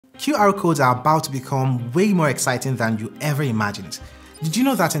QR codes are about to become way more exciting than you ever imagined. Did you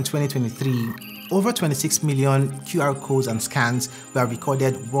know that in 2023, over 26 million QR codes and scans were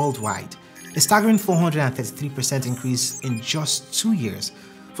recorded worldwide? A staggering 433% increase in just 2 years.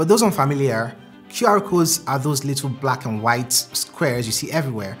 For those unfamiliar, QR codes are those little black and white squares you see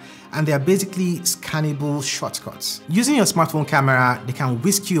everywhere, and they are basically scannable shortcuts. Using your smartphone camera, they can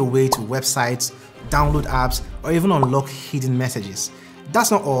whisk you away to websites, download apps, or even unlock hidden messages. That's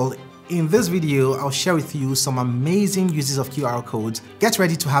not all. In this video, I'll share with you some amazing uses of QR codes. Get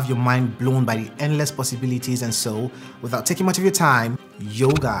ready to have your mind blown by the endless possibilities, and so, without taking much of your time, yo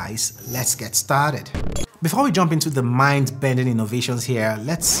guys, let's get started. Before we jump into the mind-bending innovations here,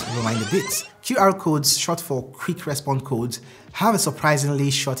 let's rewind a bit. QR codes, short for Quick Response Codes, have a surprisingly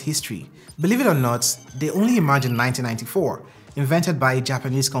short history. Believe it or not, they only emerged in 1994, invented by a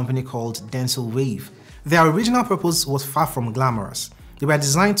Japanese company called Denso Wave. Their original purpose was far from glamorous. They were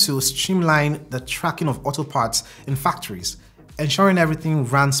designed to streamline the tracking of auto parts in factories, ensuring everything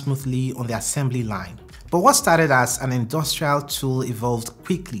ran smoothly on the assembly line. But what started as an industrial tool evolved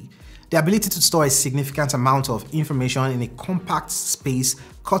quickly. The ability to store a significant amount of information in a compact space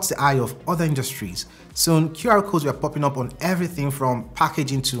caught the eye of other industries. Soon, QR codes were popping up on everything from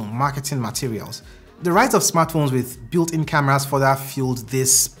packaging to marketing materials. The rise of smartphones with built-in cameras further fueled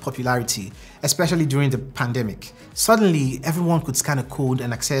this popularity, especially during the pandemic. Suddenly, everyone could scan a code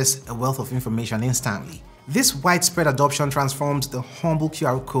and access a wealth of information instantly. This widespread adoption transformed the humble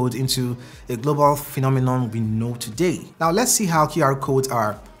QR code into a global phenomenon we know today. Now let's see how QR codes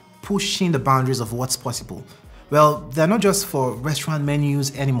are pushing the boundaries of what's possible. Well, they're not just for restaurant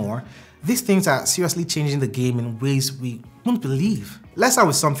menus anymore. These things are seriously changing the game in ways we won't believe. Let's start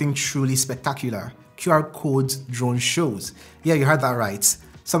with something truly spectacular. QR codes drone shows. Yeah, you heard that right.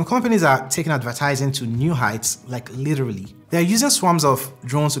 Some companies are taking advertising to new heights, like literally. They're using swarms of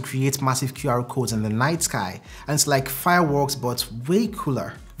drones to create massive QR codes in the night sky, and it's like fireworks but way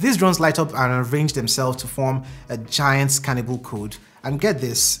cooler. These drones light up and arrange themselves to form a giant scannable code. And get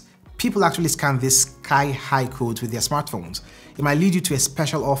this, people actually scan these sky-high codes with their smartphones. It might lead you to a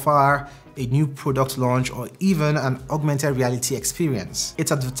special offer, a new product launch, or even an augmented reality experience.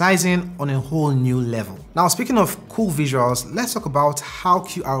 It's advertising on a whole new level. Now, speaking of cool visuals, let's talk about how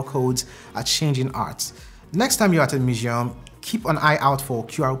QR codes are changing art. Next time you're at a museum, keep an eye out for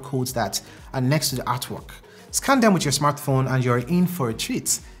QR codes that are next to the artwork. Scan them with your smartphone and you're in for a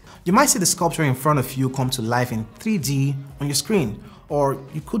treat. You might see the sculpture in front of you come to life in 3D on your screen, or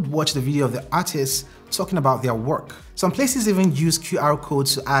you could watch the video of the artist talking about their work. Some places even use QR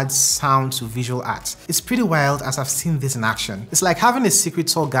codes to add sound to visual art. It's pretty wild, as I've seen this in action. It's like having a secret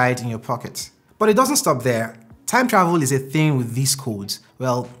tour guide in your pocket. But it doesn't stop there. Time travel is a thing with these codes.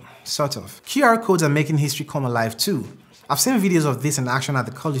 Well, sort of. QR codes are making history come alive too. I've seen videos of this in action at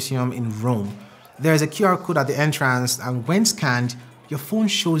the Colosseum in Rome. There is a QR code at the entrance, and when scanned, your phone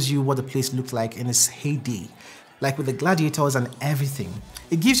shows you what the place looked like in its heyday, like with the gladiators and everything.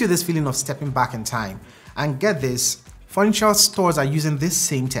 It gives you this feeling of stepping back in time. And get this, furniture stores are using this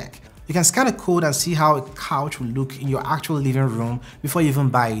same tech. You can scan a code and see how a couch will look in your actual living room before you even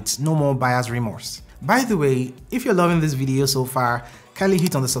buy it. No more buyer's remorse. By the way, if you're loving this video so far, kindly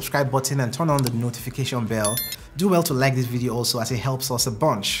hit on the subscribe button and turn on the notification bell. Do well to like this video also, as it helps us a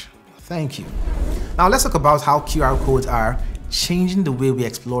bunch. Thank you. Now let's talk about how QR codes are changing the way we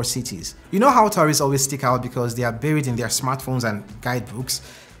explore cities. You know how tourists always stick out because they are buried in their smartphones and guidebooks?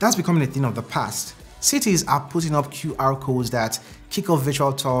 That's becoming a thing of the past. Cities are putting up QR codes that kick off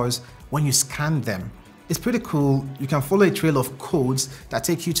virtual tours when you scan them. It's pretty cool. You can follow a trail of codes that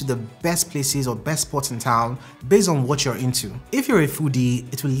take you to the best places or best spots in town based on what you're into. If you're a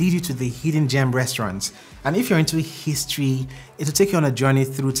foodie, it will lead you to the hidden gem restaurants. And if you're into history, it will take you on a journey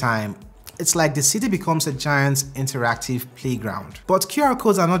through time. It's like the city becomes a giant interactive playground. But QR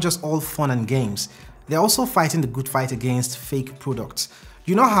codes are not just all fun and games. They're also fighting the good fight against fake products.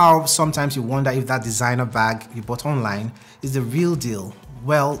 You know how sometimes you wonder if that designer bag you bought online is the real deal?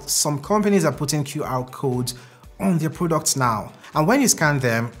 Well, some companies are putting QR codes on their products now. And when you scan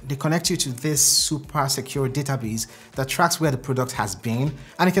them, they connect you to this super secure database that tracks where the product has been,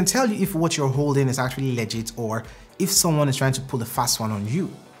 and it can tell you if what you're holding is actually legit or if someone is trying to pull a fast one on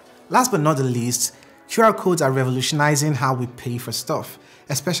you. Last but not the least, QR codes are revolutionizing how we pay for stuff,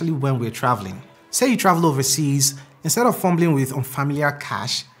 especially when we're traveling. Say you travel overseas, instead of fumbling with unfamiliar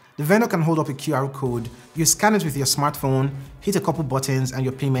cash, the vendor can hold up a QR code, you scan it with your smartphone, hit a couple buttons, and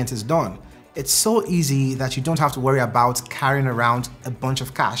your payment is done. It's so easy that you don't have to worry about carrying around a bunch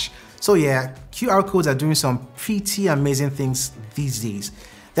of cash. So yeah, QR codes are doing some pretty amazing things these days.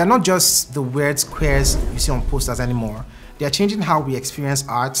 They're not just the weird squares you see on posters anymore. They are changing how we experience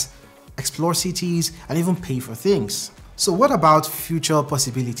art, explore cities, and even pay for things. So what about future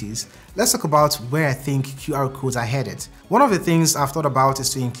possibilities? Let's talk about where I think QR codes are headed. One of the things I've thought about is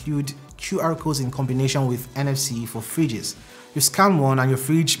to include QR codes in combination with NFC for fridges. You scan one and your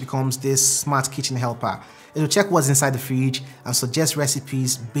fridge becomes this smart kitchen helper. It will check what's inside the fridge and suggest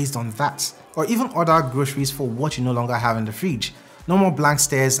recipes based on that, or even order groceries for what you no longer have in the fridge. No more blank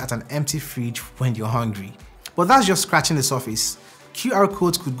stares at an empty fridge when you're hungry. But that's just scratching the surface. QR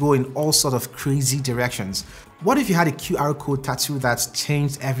codes could go in all sorts of crazy directions. What if you had a QR code tattoo that's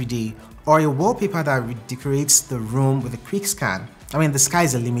changed every day, or a wallpaper that redecorates the room with a quick scan? I mean, the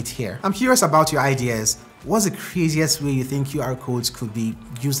sky's the limit here. I'm curious about your ideas. What's the craziest way you think QR codes could be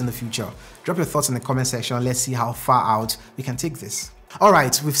used in the future? Drop your thoughts in the comment section. Let's see how far out we can take this.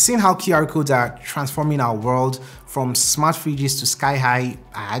 Alright, we've seen how QR codes are transforming our world from smart fridges to sky-high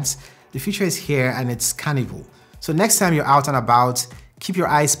ads. The future is here and it's carnival. So next time you're out and about, keep your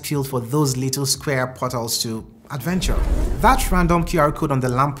eyes peeled for those little square portals to adventure. That random QR code on the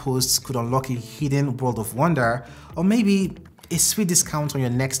lamppost could unlock a hidden world of wonder, or maybe a sweet discount on your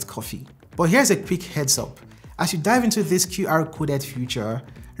next coffee. But here's a quick heads up. As you dive into this QR coded future,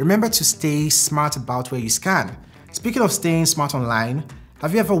 remember to stay smart about where you scan. Speaking of staying smart online,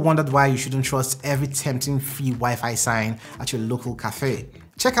 have you ever wondered why you shouldn't trust every tempting free Wi-Fi sign at your local cafe?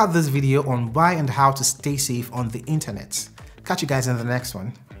 Check out this video on why and how to stay safe on the internet. Catch you guys in the next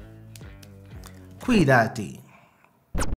one. Cuidate.